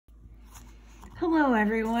Hello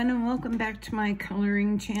everyone, and welcome back to my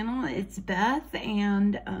coloring channel. It's Beth,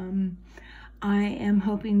 and I am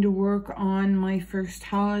hoping to work on my first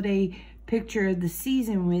holiday picture of the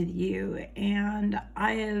season with you. And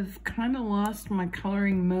I have kind of lost my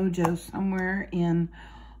coloring mojo somewhere in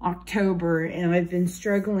October, and I've been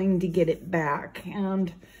struggling to get it back.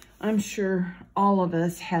 And I'm sure all of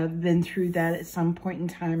us have been through that at some point in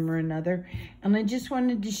time or another. And I just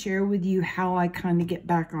wanted to share with you how I kind of get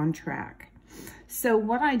back on track. So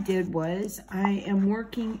what I did was, I am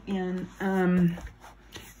working in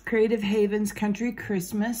Creative Haven's Country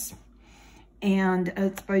Christmas, and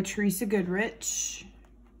it's by Teresa Goodridge.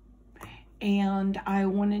 And I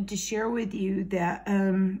wanted to share with you that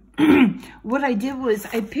what I did was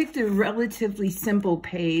I picked a relatively simple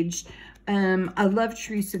page. I love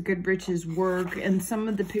Teresa Goodridge's work, and some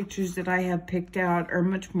of the pictures that I have picked out are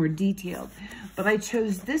much more detailed. But I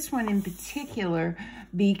chose this one in particular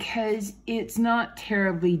because it's not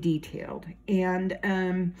terribly detailed. And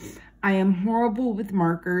I am horrible with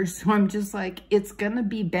markers, so I'm just like, it's gonna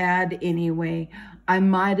be bad anyway. I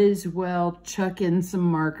might as well chuck in some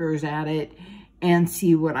markers at it and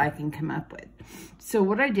see what I can come up with. So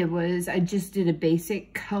what I did was I just did a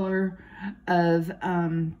basic color of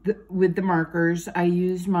with the markers. I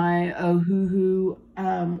used my Ohuhu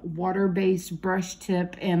water-based brush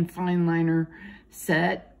tip and fine liner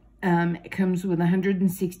set. It comes with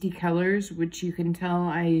 160 colors, which you can tell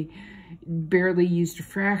I barely used a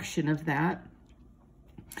fraction of that.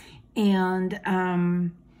 And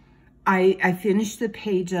I finished the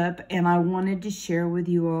page up, and I wanted to share with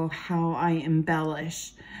you all how I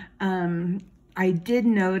embellish. I did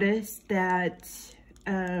notice that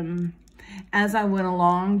as I went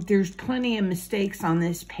along, there's plenty of mistakes on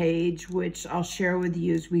this page, which I'll share with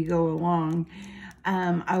you as we go along.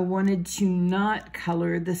 I wanted to not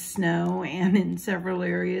color the snow, and in several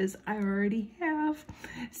areas I already have.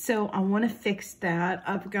 So I want to fix that.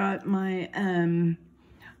 I've got my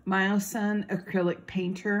Myosun acrylic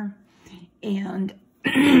painter, and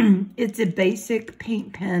it's a basic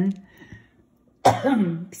paint pen.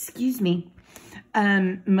 Excuse me.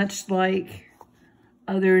 Much like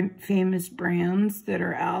other famous brands that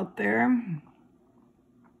are out there.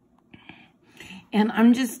 And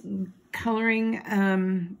I'm just coloring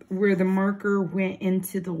where the marker went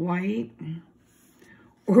into the white,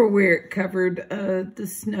 or where it covered the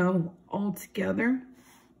snow altogether.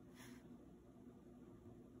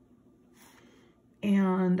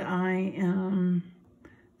 And I am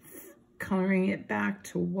coloring it back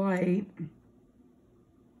to white.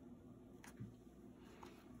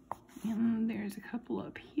 And there's a couple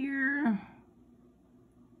up here.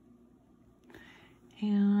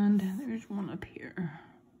 And there's one up here.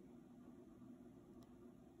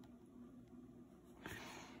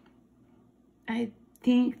 I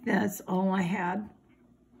think that's all I had.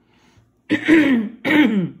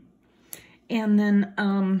 And then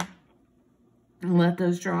let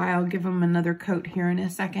those dry. I'll give them another coat here in a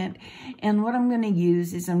second. And what I'm going to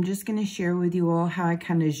use is I'm just going to share with you all how I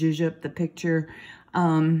kind of zhuzh up the picture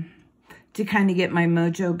to kind of get my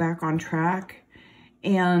mojo back on track.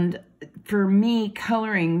 And for me,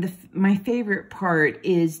 coloring, my favorite part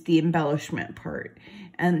is the embellishment part.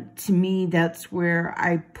 And to me, that's where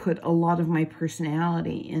I put a lot of my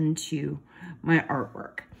personality into my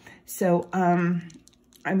artwork. So I'm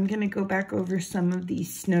going to go back over some of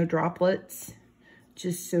these snow droplets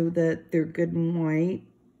just so that they're good and white.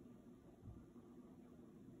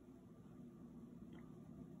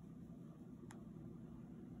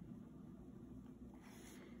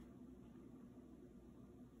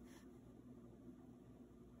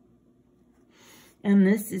 And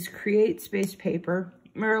this is Create Space paper,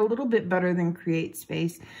 or a little bit better than Create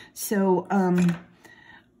Space. So I'm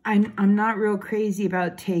not real crazy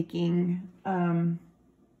about taking a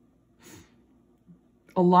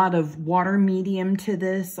lot of water medium to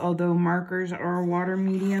this, although markers are water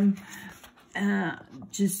medium.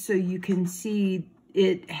 Just so you can see,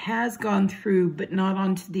 it has gone through, but not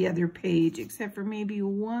onto the other page, except for maybe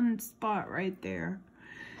one spot right there.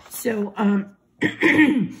 So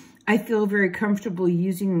I feel very comfortable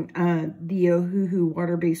using the Ohuhu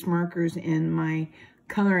water-based markers in my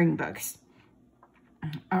coloring books.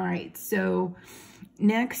 All right, so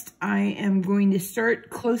next I am going to start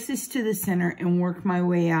closest to the center and work my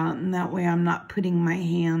way out, and that way I'm not putting my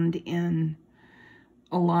hand in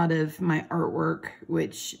a lot of my artwork,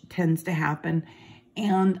 which tends to happen.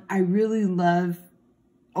 And I really love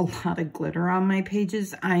a lot of glitter on my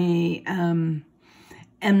pages. I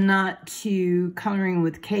am not to coloring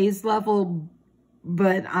with K's level,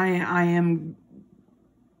 but I am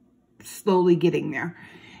slowly getting there.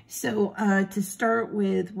 So to start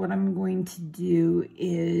with, what I'm going to do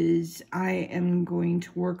is I am going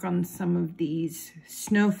to work on some of these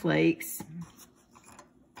snowflakes.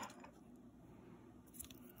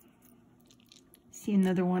 See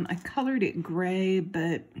another one. I colored it gray,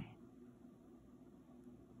 but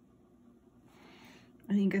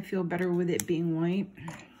I think I feel better with it being white.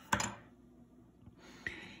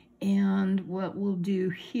 And what we'll do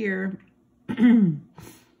here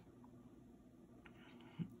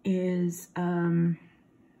is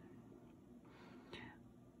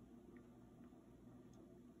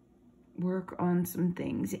work on some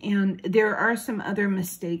things. And there are some other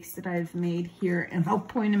mistakes that I've made here, and I'll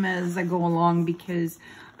point them out as I go along, because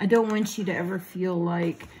I don't want you to ever feel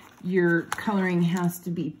like your coloring has to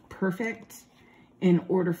be perfect in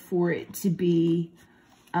order for it to be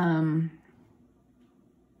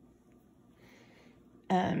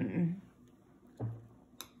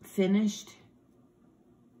finished.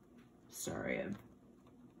 Sorry,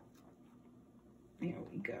 there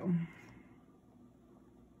we go.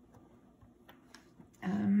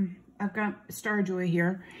 I've got Star Joy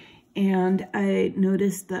here, and I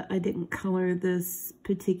noticed that I didn't color this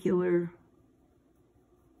particular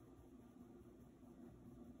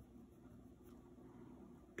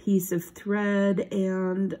piece of thread,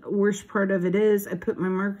 and worst part of it is I put my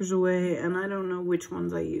markers away and I don't know which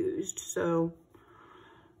ones I used, so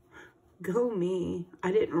go me.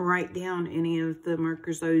 I didn't write down any of the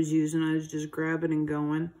markers I was using. I was just grabbing and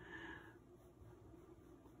going.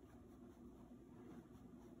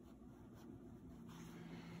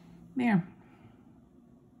 There.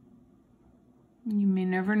 You may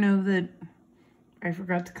never know that I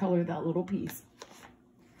forgot to color that little piece.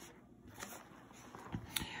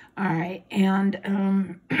 All right,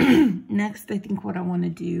 and next I think what I want to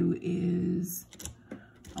do is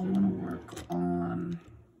I want to work on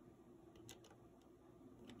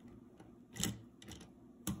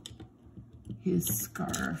his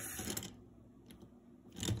scarf.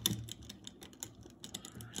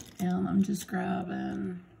 And I'm just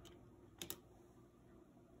grabbing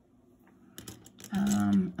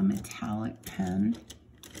a metallic pen.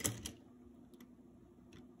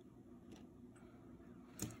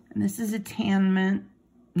 And this is a tan mint,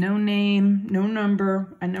 no name, no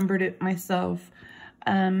number. I numbered it myself.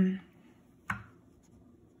 And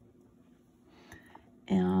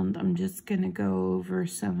I'm just gonna go over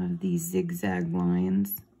some of these zigzag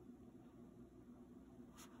lines.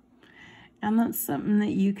 And that's something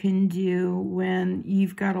that you can do when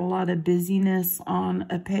you've got a lot of busyness on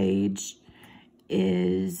a page,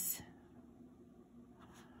 is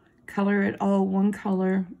color it all one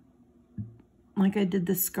color, like I did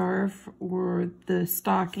the scarf or the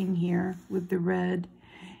stocking here with the red,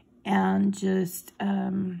 and just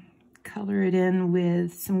color it in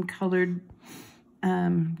with some colored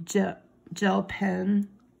gel pen.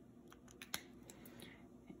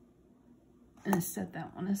 And set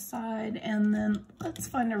that one aside, and then let's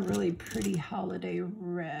find a really pretty holiday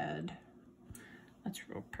red. That's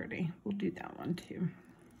real pretty. We'll do that one too.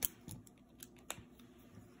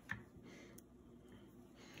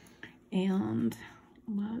 And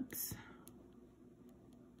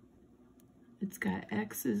it's got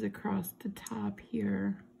X's across the top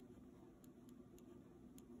here.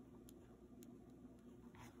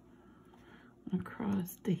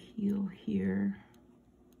 Across the heel here.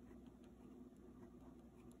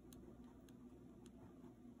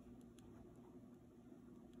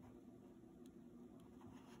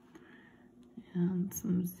 And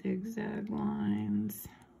some zigzag lines.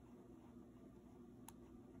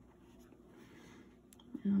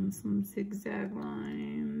 And some zigzag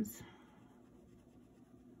lines.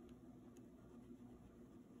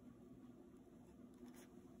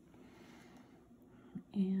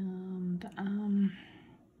 And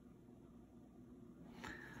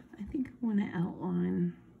I think I want to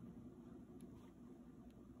outline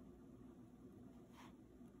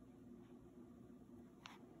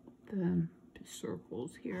the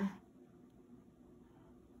circles here.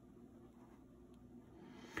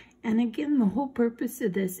 And again, the whole purpose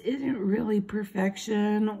of this isn't really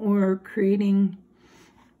perfection or creating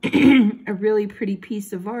a really pretty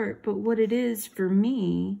piece of art, but what it is for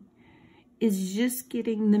me is just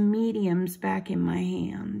getting the mediums back in my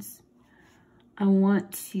hands. I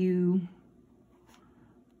want to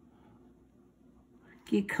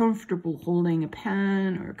get comfortable holding a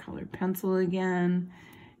pen or a colored pencil again,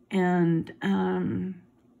 and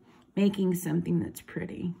making something that's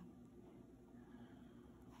pretty.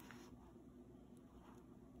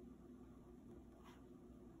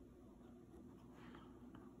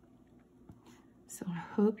 So I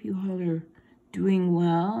hope you all are doing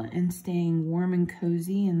well and staying warm and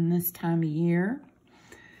cozy in this time of year.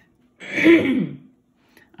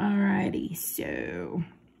 Alrighty, so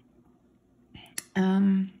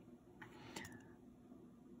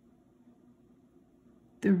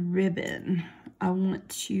the ribbon, I want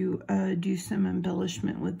to do some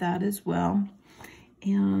embellishment with that as well.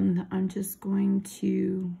 And I'm just going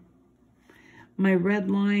to, my red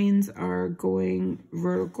lines are going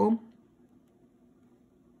vertical.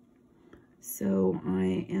 So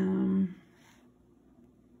I am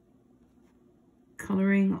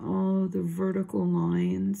coloring all the vertical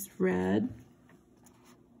lines red.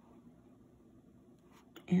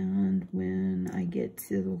 And when I get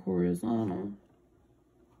to the horizontal,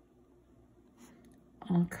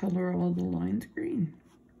 I'll color all the lines green.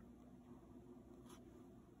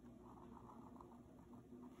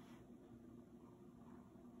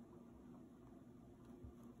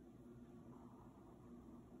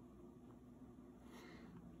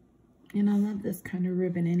 And I love this kind of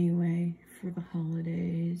ribbon anyway for the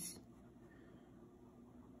holidays.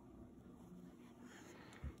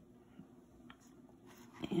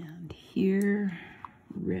 And here,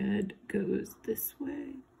 red goes this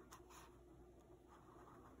way.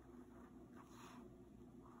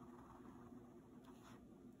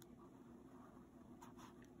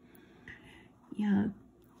 Yeah,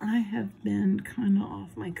 I have been kind of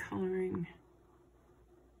off my coloring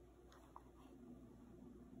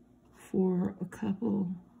for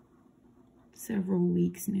several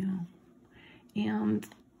weeks now. And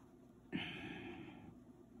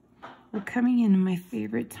we're coming into my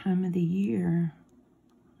favorite time of the year.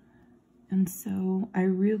 And so I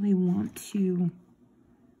really want to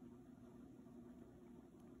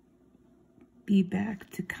be back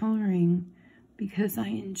to coloring because I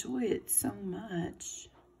enjoy it so much.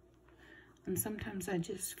 And sometimes I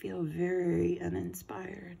just feel very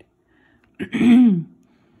uninspired.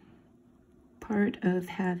 Part of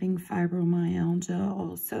having fibromyalgia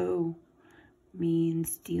also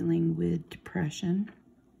means dealing with depression.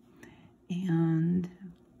 And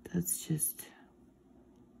that's just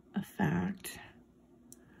a fact.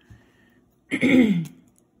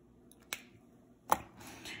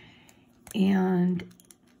 And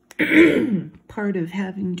part of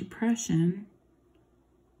having depression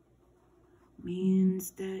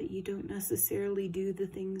means that you don't necessarily do the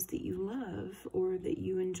things that you love or that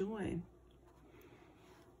you enjoy.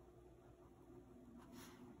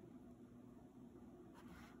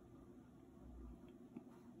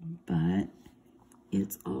 But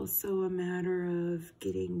it's also a matter of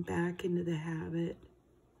getting back into the habit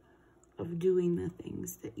of doing the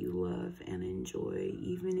things that you love and enjoy,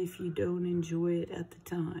 even if you don't enjoy it at the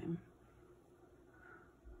time.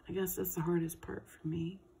 I guess that's the hardest part for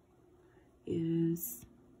me, is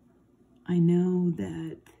I know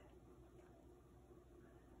that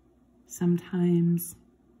sometimes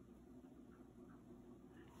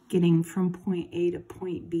getting from point A to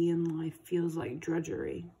point B in life feels like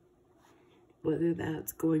drudgery. Whether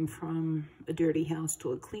that's going from a dirty house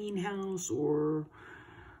to a clean house, or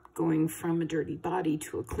going from a dirty body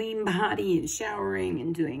to a clean body, and showering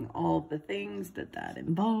and doing all the things that that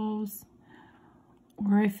involves.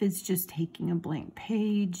 Or if it's just taking a blank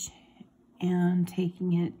page and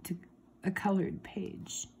taking it to a colored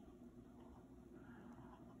page.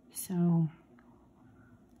 So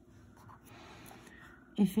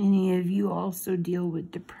if any of you also deal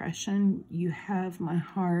with depression, you have my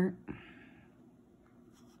heart.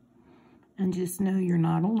 And just know you're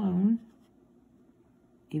not alone,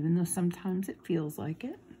 even though sometimes it feels like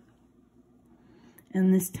it.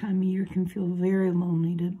 And this time of year can feel very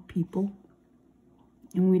lonely to people.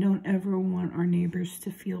 And we don't ever want our neighbors to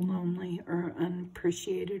feel lonely or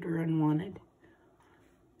unappreciated or unwanted.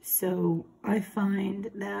 So I find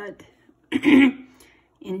that in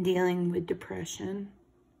dealing with depression,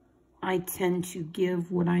 I tend to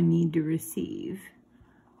give what I need to receive.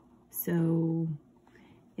 So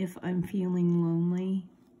if I'm feeling lonely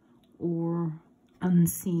or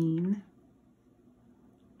unseen,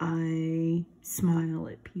 I smile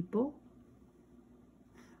at people,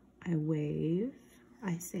 I wave,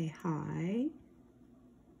 I say hi,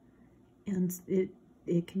 and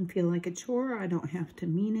it can feel like a chore. I don't have to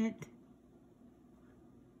mean it,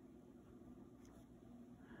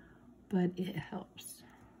 but it helps.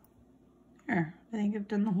 There, I think I've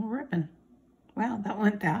done the whole ribbon. Wow, that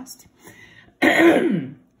went fast.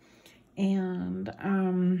 And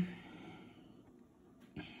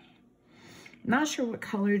not sure what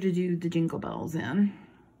color to do the jingle bells in.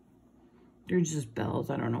 They're just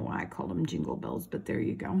bells. I don't know why I call them jingle bells, but there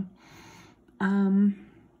you go. And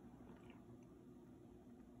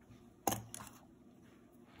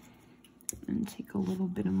And take a little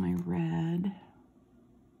bit of my red.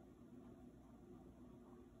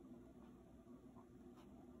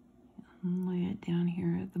 And lay it down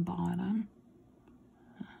here at the bottom.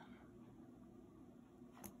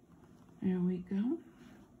 There we go.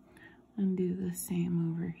 And do the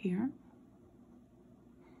same over here.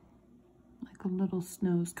 Like a little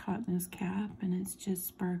Snow's caught in his cap, and it's just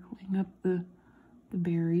sparkling up the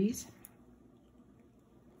berries.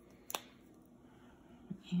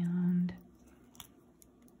 And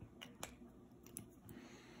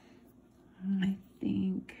I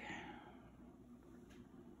think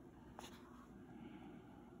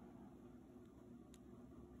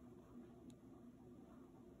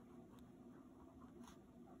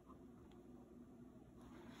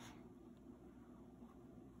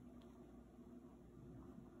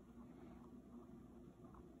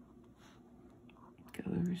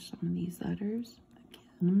go over some of these letters.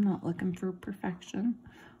 Again, I'm not looking for perfection.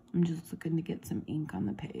 I'm just looking to get some ink on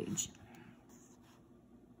the page.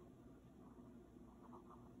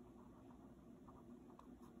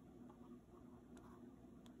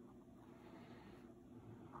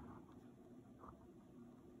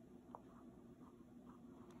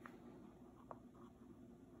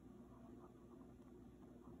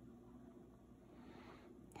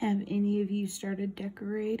 Have any of you started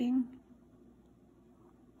decorating?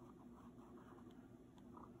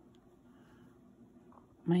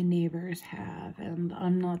 My neighbors have, and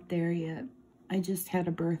I'm not there yet. I just had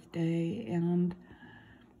a birthday, and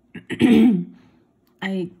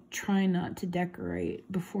I try not to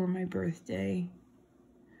decorate before my birthday.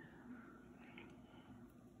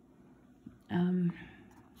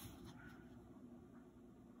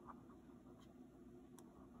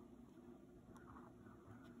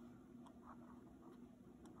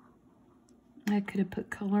 I could have put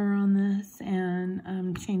color on this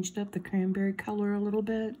and changed up the cranberry color a little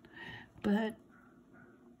bit, but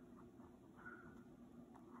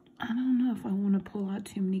I don't know if I want to pull out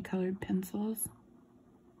too many colored pencils.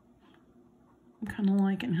 I'm kind of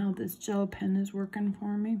liking how this gel pen is working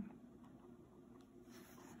for me.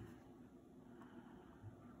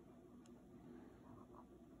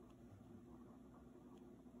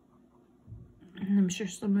 And I'm sure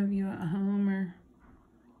some of you at home are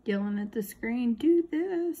yelling at the screen, do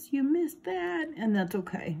this, you missed that, and that's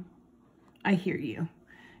okay. I hear you,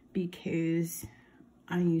 because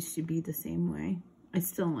I used to be the same way. I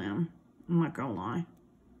still am, I'm not gonna lie.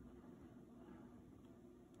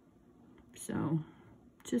 So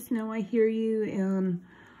just know I hear you, and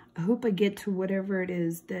I hope I get to whatever it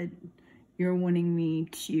is that you're wanting me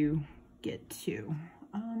to get to.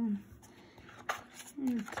 I'm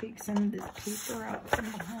gonna take some of this paper out from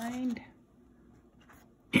behind.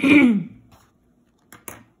 And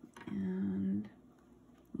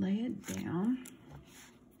lay it down.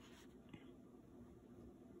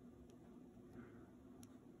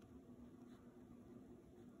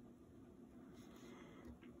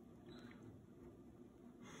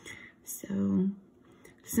 So,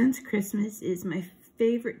 since Christmas is my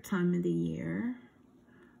favorite time of the year,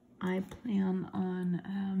 I plan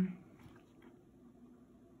on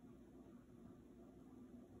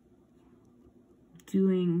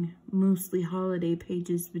doing mostly holiday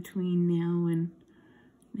pages between now and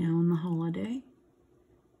the holiday.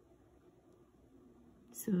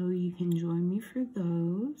 So you can join me for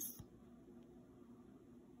those.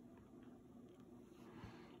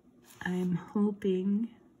 I'm hoping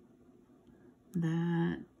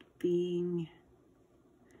that being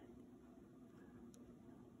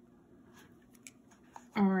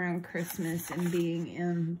around Christmas and being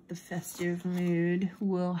in the festive mood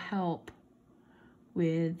will help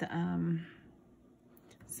with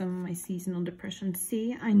some of my seasonal depression.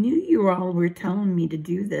 See, I knew you all were telling me to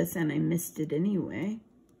do this, and I missed it anyway.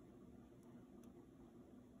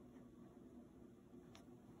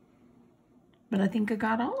 But I think I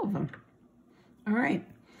got all of them. All right.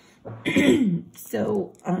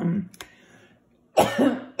 So,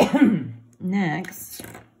 next,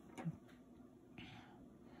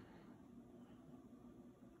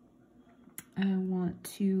 I want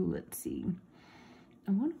to, let's see,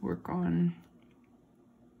 I want to work on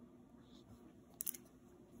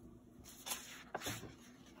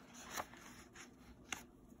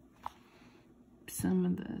some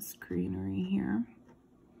of this greenery here.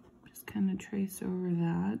 Just kind of trace over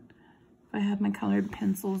that. If I have my colored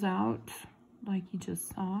pencils out, like you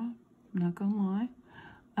just saw, I'm not gonna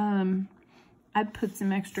lie, I'd put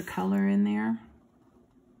some extra color in there.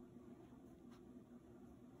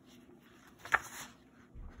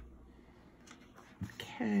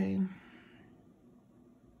 Okay.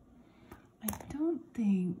 I don't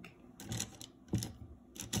think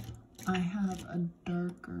I have a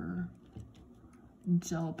darker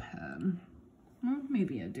gel pen. Well,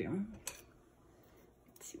 maybe I do.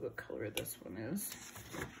 Let's see what color this one is.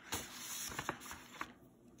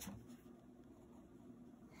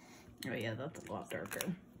 Oh yeah, that's a lot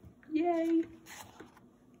darker. Yay!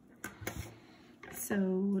 So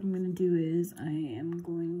what I'm going to do is I am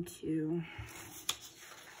going to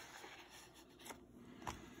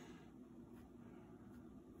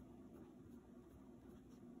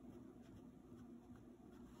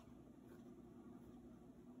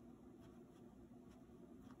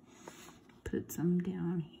put some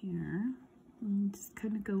down here and just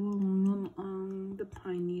kind of go along the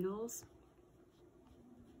pine needles.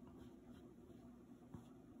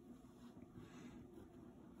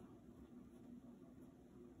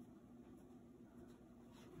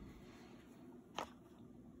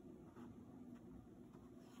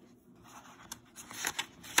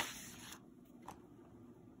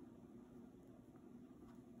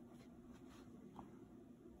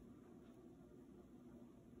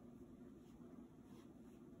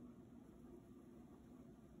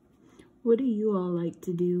 What do you all like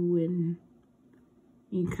to do when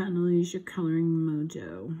you kind of lose your coloring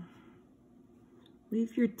mojo?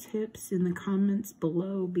 Leave your tips in the comments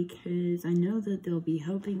below, because I know that they'll be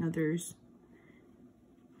helping others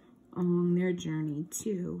along their journey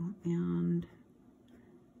too. And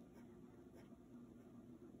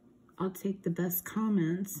I'll take the best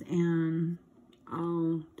comments and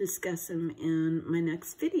I'll discuss them in my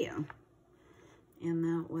next video. And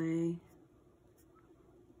that way,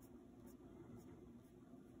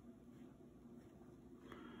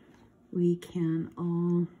 we can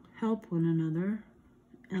all help one another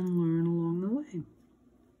and learn along the way.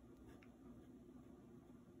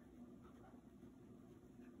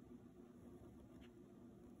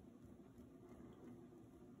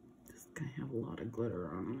 This guy have a lot of glitter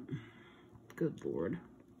on it. Good Lord.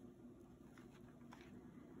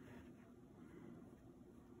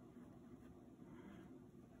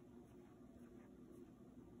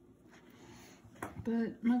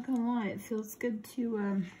 But not gonna lie, it feels good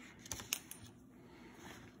to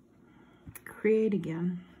create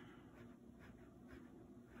again.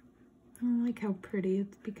 I like how pretty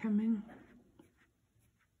it's becoming.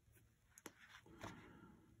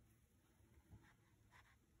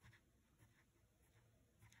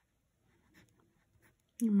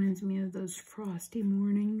 Reminds me of those frosty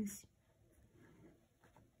mornings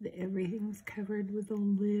that everything's covered with a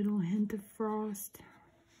little hint of frost.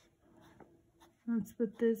 That's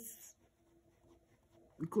what this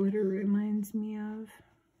glitter reminds me of.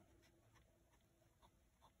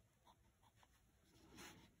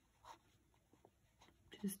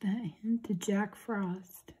 Just that hint of Jack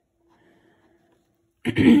Frost.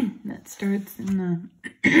 That starts in the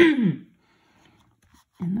in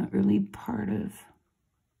the early part of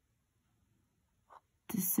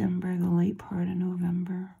December, the late part of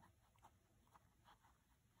November,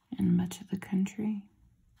 in much of the country.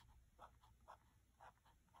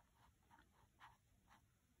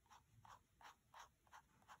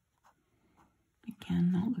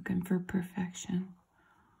 Again, not looking for perfection,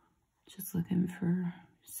 just looking for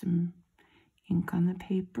some ink on the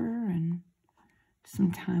paper and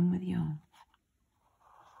some time with y'all.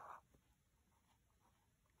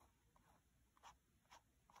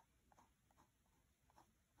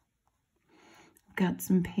 Got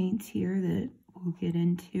some paints here that we'll get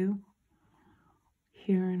into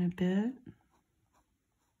here in a bit.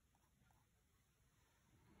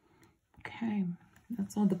 Okay,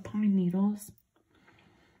 that's all the pine needles.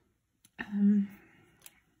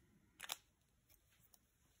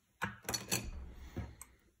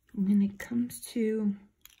 When it comes to,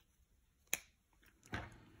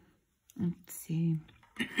 let's see,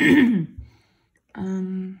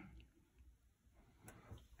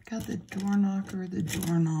 got the door knocker, the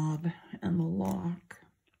doorknob, and the lock.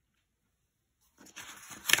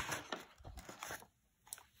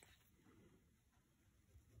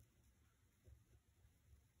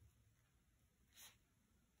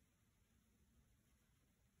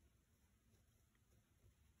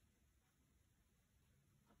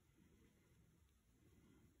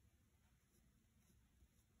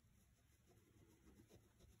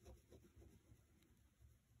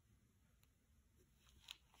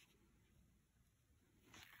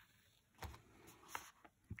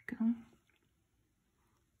 Go.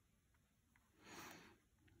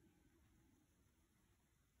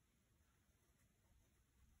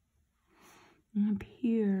 And up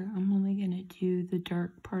here, I'm only going to do the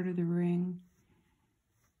dark part of the ring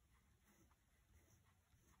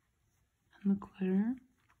and the glitter.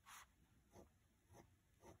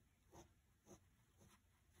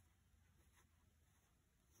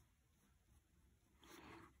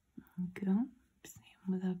 go. Same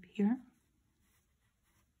with up here.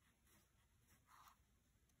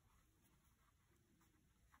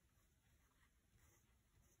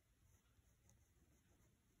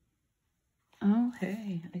 Oh,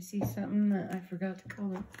 hey, I see something that I forgot to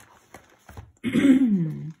color.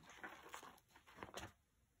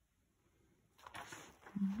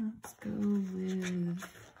 Let's go with...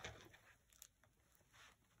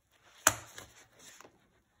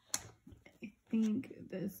 I think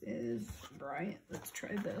this is right. Let's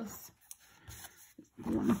try this.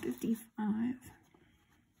 155.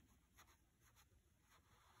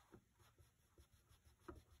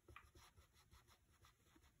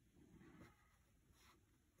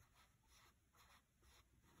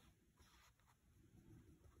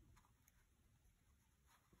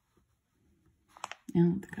 I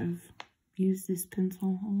don't think I've used this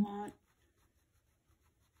pencil a lot.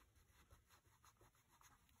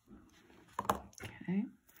 Okay.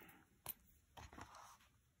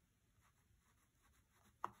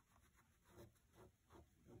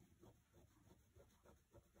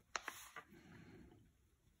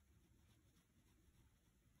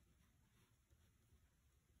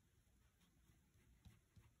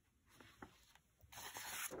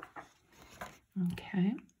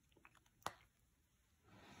 Okay.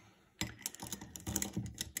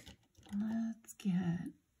 Let's get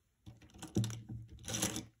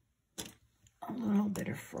a little bit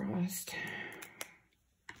of frost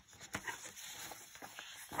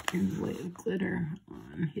and the way of glitter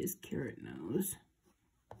on his carrot nose.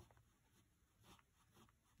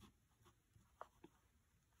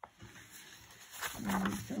 There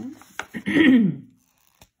we go.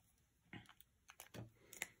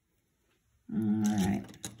 Alright,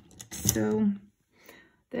 so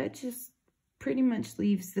that just pretty much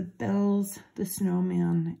leaves the bells, the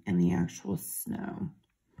snowman, and the actual snow.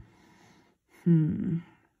 For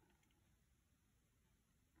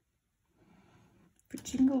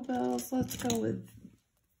jingle bells, let's go with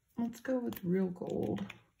real gold.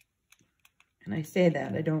 And I say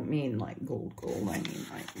that, I don't mean like gold, I mean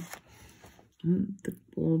like the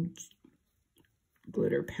gold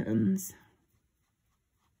glitter pens.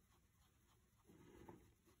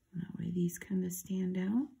 That way these kind of stand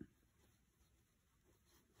out.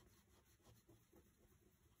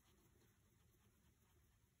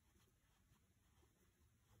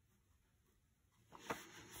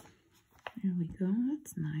 There we go,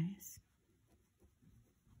 that's nice.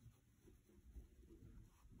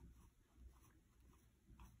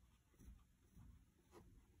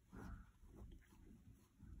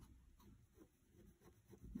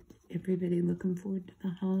 Everybody looking forward to the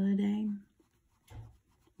holiday?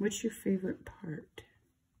 What's your favorite part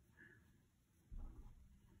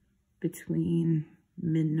between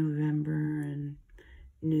mid-November and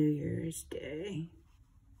New Year's Day?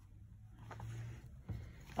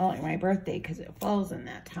 I like my birthday because it falls in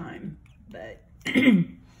that time, but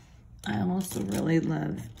I also really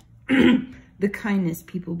love the kindness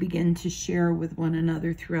people begin to share with one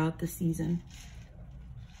another throughout the season.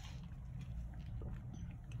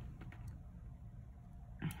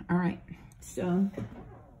 All right, so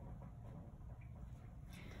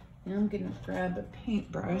now I'm gonna grab a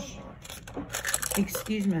paintbrush.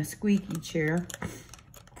 Excuse my squeaky chair.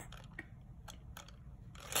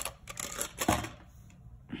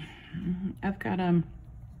 I've got a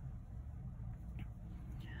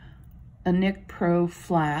Nick Pro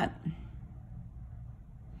flat,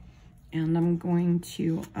 and I'm going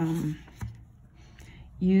to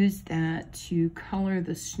use that to color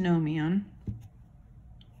the snowman.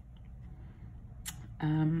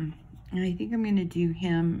 And I think I'm going to do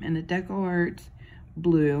him in a Decor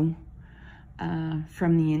blue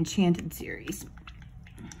from the Enchanted series.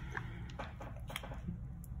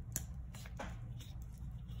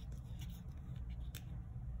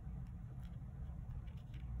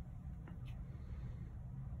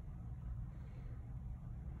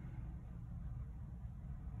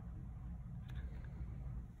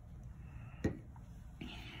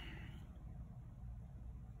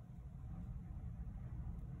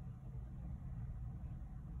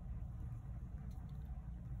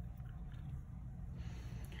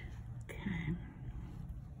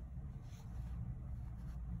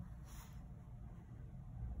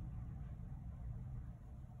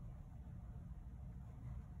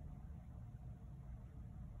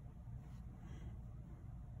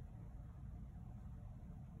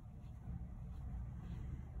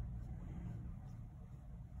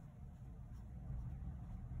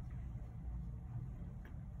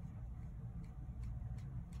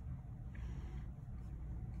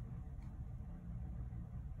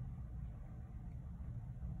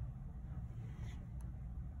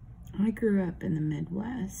 I grew up in the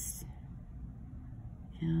Midwest,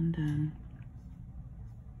 and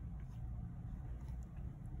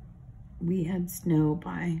we had snow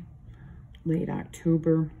by late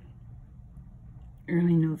October,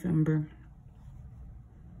 early November.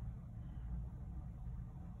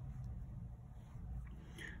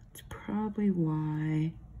 It's probably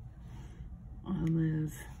why I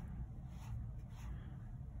live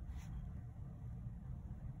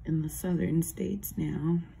in the southern states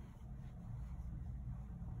now,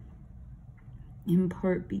 in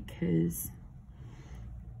part because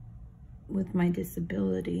with my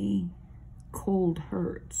disability, cold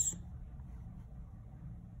hurts.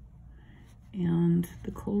 And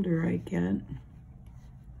the colder I get,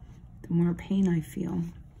 the more pain I feel.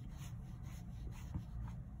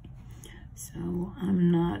 So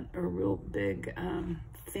I'm not a real big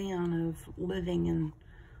fan of living in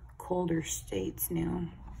colder states now.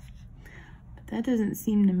 But that doesn't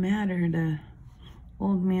seem to matter to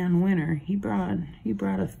Old Man Winter. He brought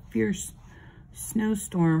a fierce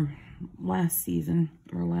snowstorm last season,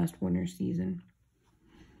 or last winter season.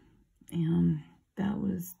 And that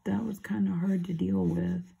was kind of hard to deal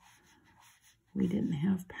with. We didn't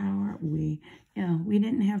have power. We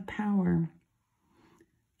didn't have power.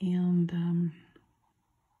 And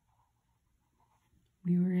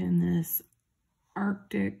we were in this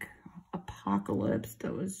Arctic apocalypse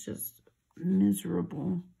that was just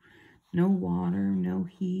miserable. No water, no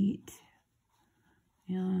heat.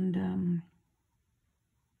 And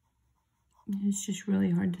it's just really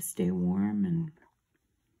hard to stay warm and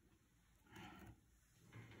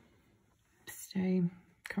stay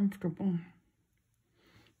comfortable.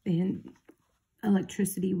 And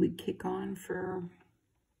electricity would kick on for,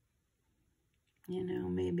 you know,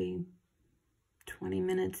 maybe 20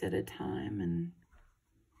 minutes at a time, and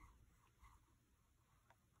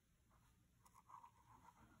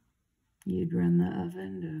you'd run the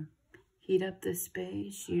oven to heat up the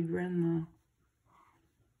space. You'd run the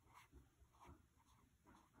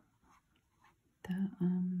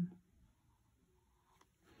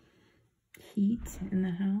heat in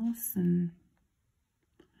the house and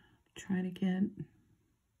try to get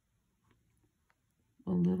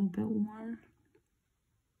a little bit warm.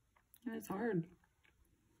 It's hard.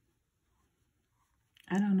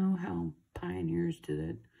 I don't know how pioneers did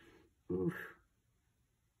it. Oof.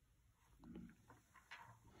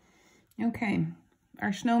 Okay,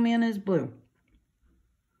 our snowman is blue.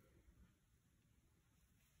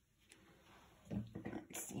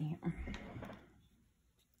 Let's see here.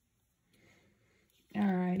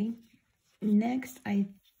 Alrighty. Next, I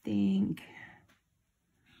think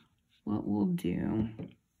what we'll do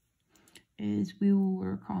is we will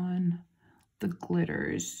work on the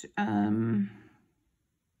glitters.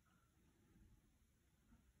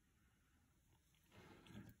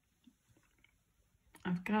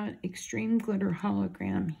 I've got Extreme Glitter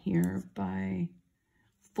Hologram here by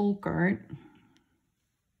Folk Art.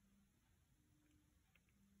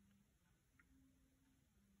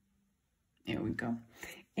 There we go.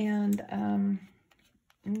 And I'm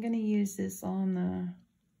going to use this on the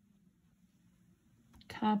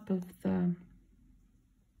top of the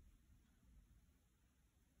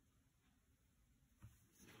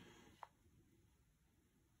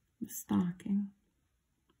stocking.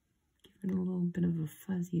 Give it a little bit of a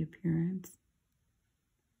fuzzy appearance.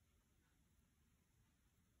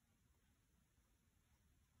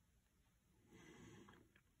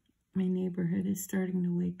 My neighborhood is starting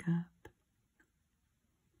to wake up.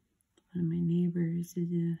 One of my neighbors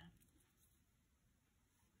is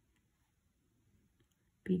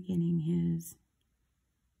beginning his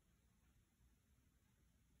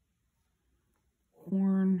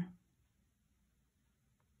horn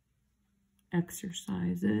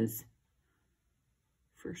exercises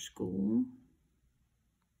for school.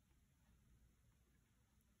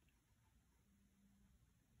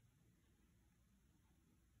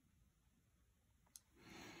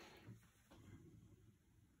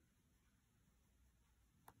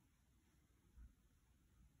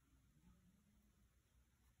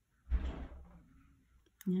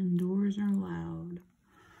 And doors are loud.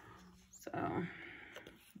 So,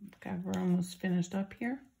 okay, we're almost finished up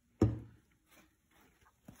here.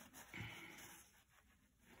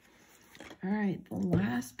 All right, the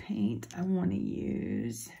last paint I want to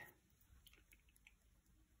use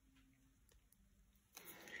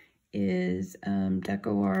is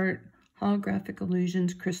Decor Holographic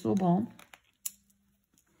Illusions Crystal Ball.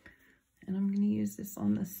 And I'm going to use this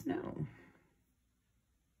on the snow.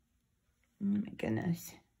 Oh my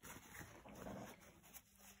goodness.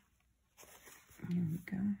 Here we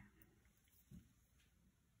go.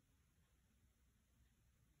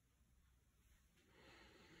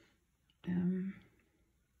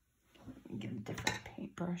 get a different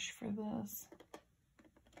paintbrush for this.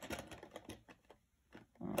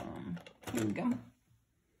 Here we go.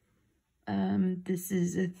 This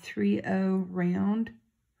is a 3-0 round.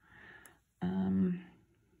 And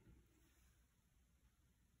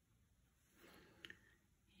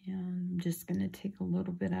I'm just going to take a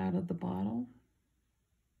little bit out of the bottle.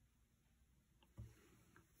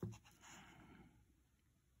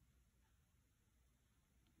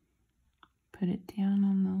 Put it down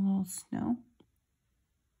on the little snow.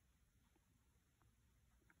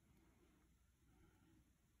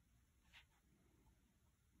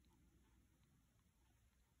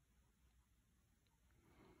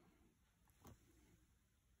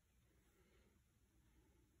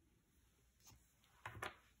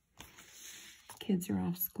 Kids are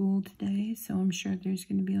off school today, so I'm sure there's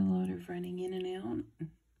going to be a lot of running in and out,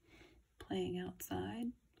 playing outside.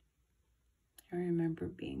 I remember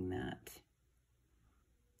being that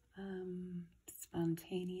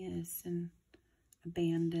spontaneous and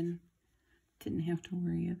abandoned. Didn't have to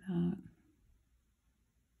worry about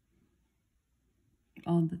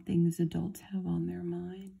all the things adults have on their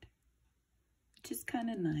mind, which is kind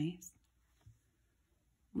of nice.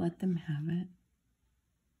 Let them have it.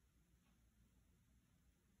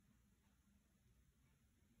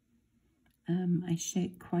 I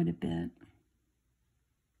shake quite a bit.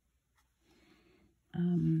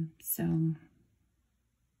 So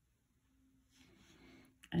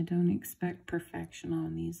I don't expect perfection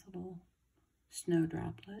on these little snow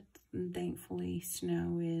droplets. And thankfully,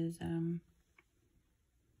 snow is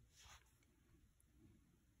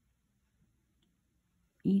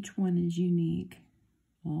each one is unique.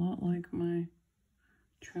 A lot like my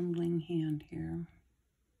trembling hand here.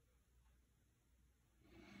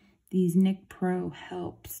 These Nick Pro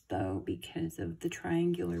helps though because of the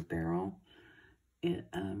triangular barrel. It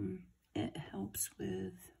helps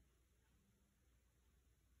with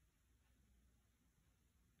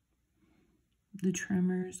the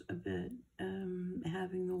tremors of it,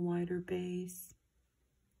 having the wider base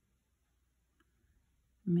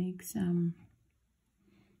makes it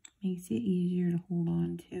easier to hold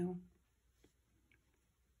on to.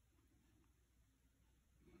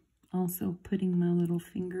 Also, putting my little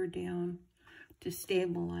finger down to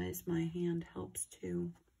stabilize my hand helps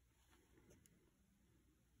too.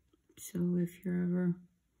 So if you're ever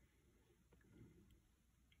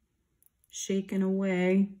shaking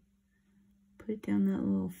away, put down that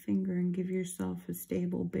little finger and give yourself a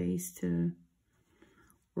stable base to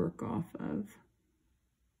work off of.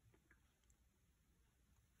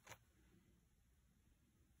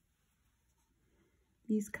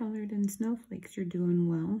 These colored in snowflakes are doing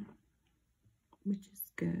well, which is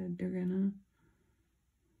good. They're gonna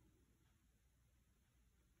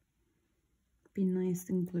be nice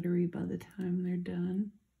and glittery by the time they're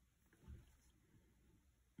done.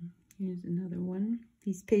 Here's another one.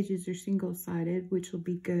 These pages are single-sided, which will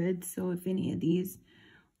be good. So if any of these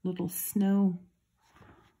little snow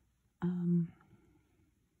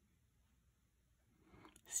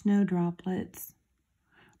droplets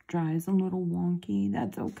dries a little wonky,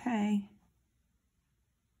 that's okay.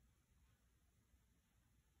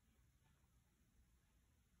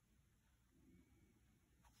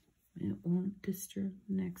 It won't disturb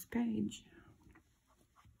the next page.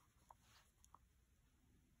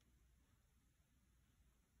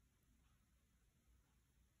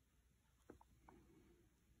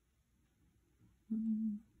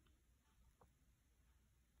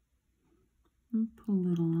 And put a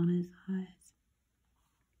little on his eyes.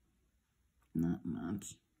 Not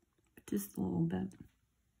much, but just a little bit.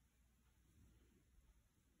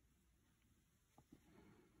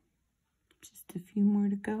 Just a few more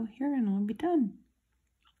to go here and I'll be done.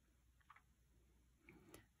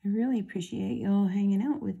 I really appreciate y'all hanging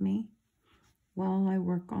out with me while I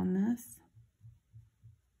work on this.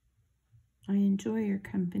 I enjoy your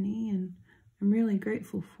company and I'm really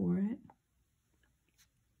grateful for it.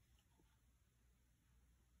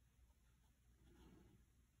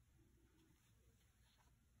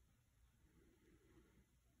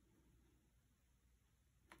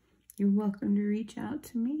 You're welcome to reach out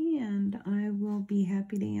to me and I will be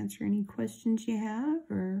happy to answer any questions you have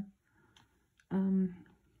or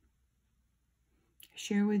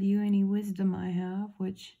share with you any wisdom I have,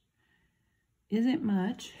 which isn't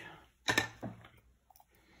much.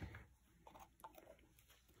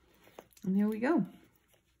 And there we go.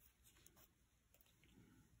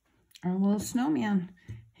 Our little snowman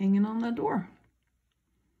hanging on the door.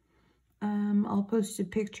 I'll post a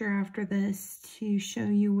picture after this to show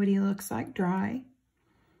you what he looks like dry.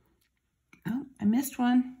 Oh, I missed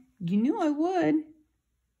one. You knew I would.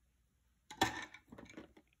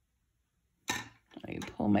 me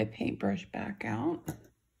pull my paintbrush back out.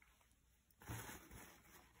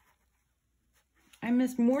 I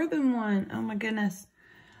missed more than one. Oh my goodness.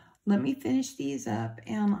 Let me finish these up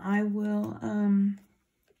and I will,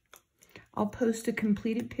 I'll post a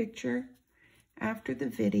completed picture after the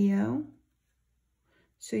video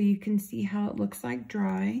so you can see how it looks like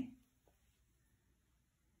dry.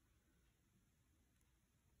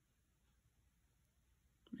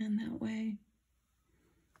 And that way,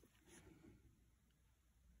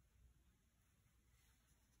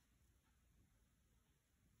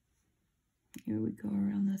 here we go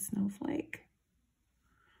around the snowflake.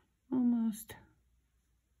 Almost.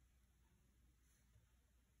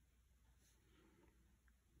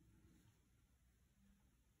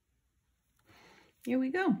 Here we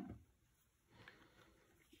go.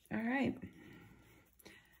 All right.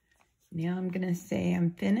 Now I'm going to say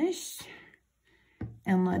I'm finished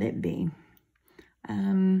and let it be.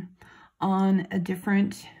 On a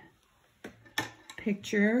different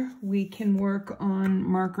picture, we can work on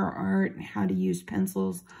marker art, how to use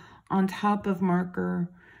pencils on top of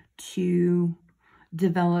marker to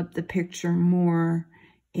develop the picture more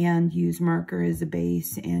and use marker as a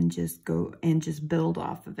base and just go and just build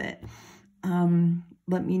off of it.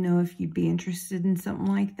 Let me know if you'd be interested in something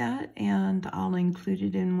like that, and I'll include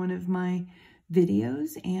it in one of my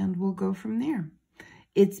videos and we'll go from there.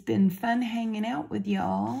 It's been fun hanging out with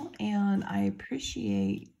y'all, and I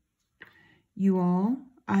appreciate you all.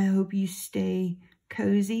 I hope you stay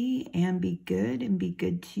cozy and be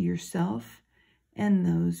good to yourself and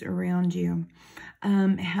those around you.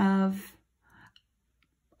 Have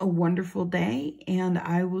a wonderful day, and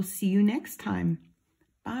I will see you next time.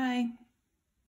 Bye.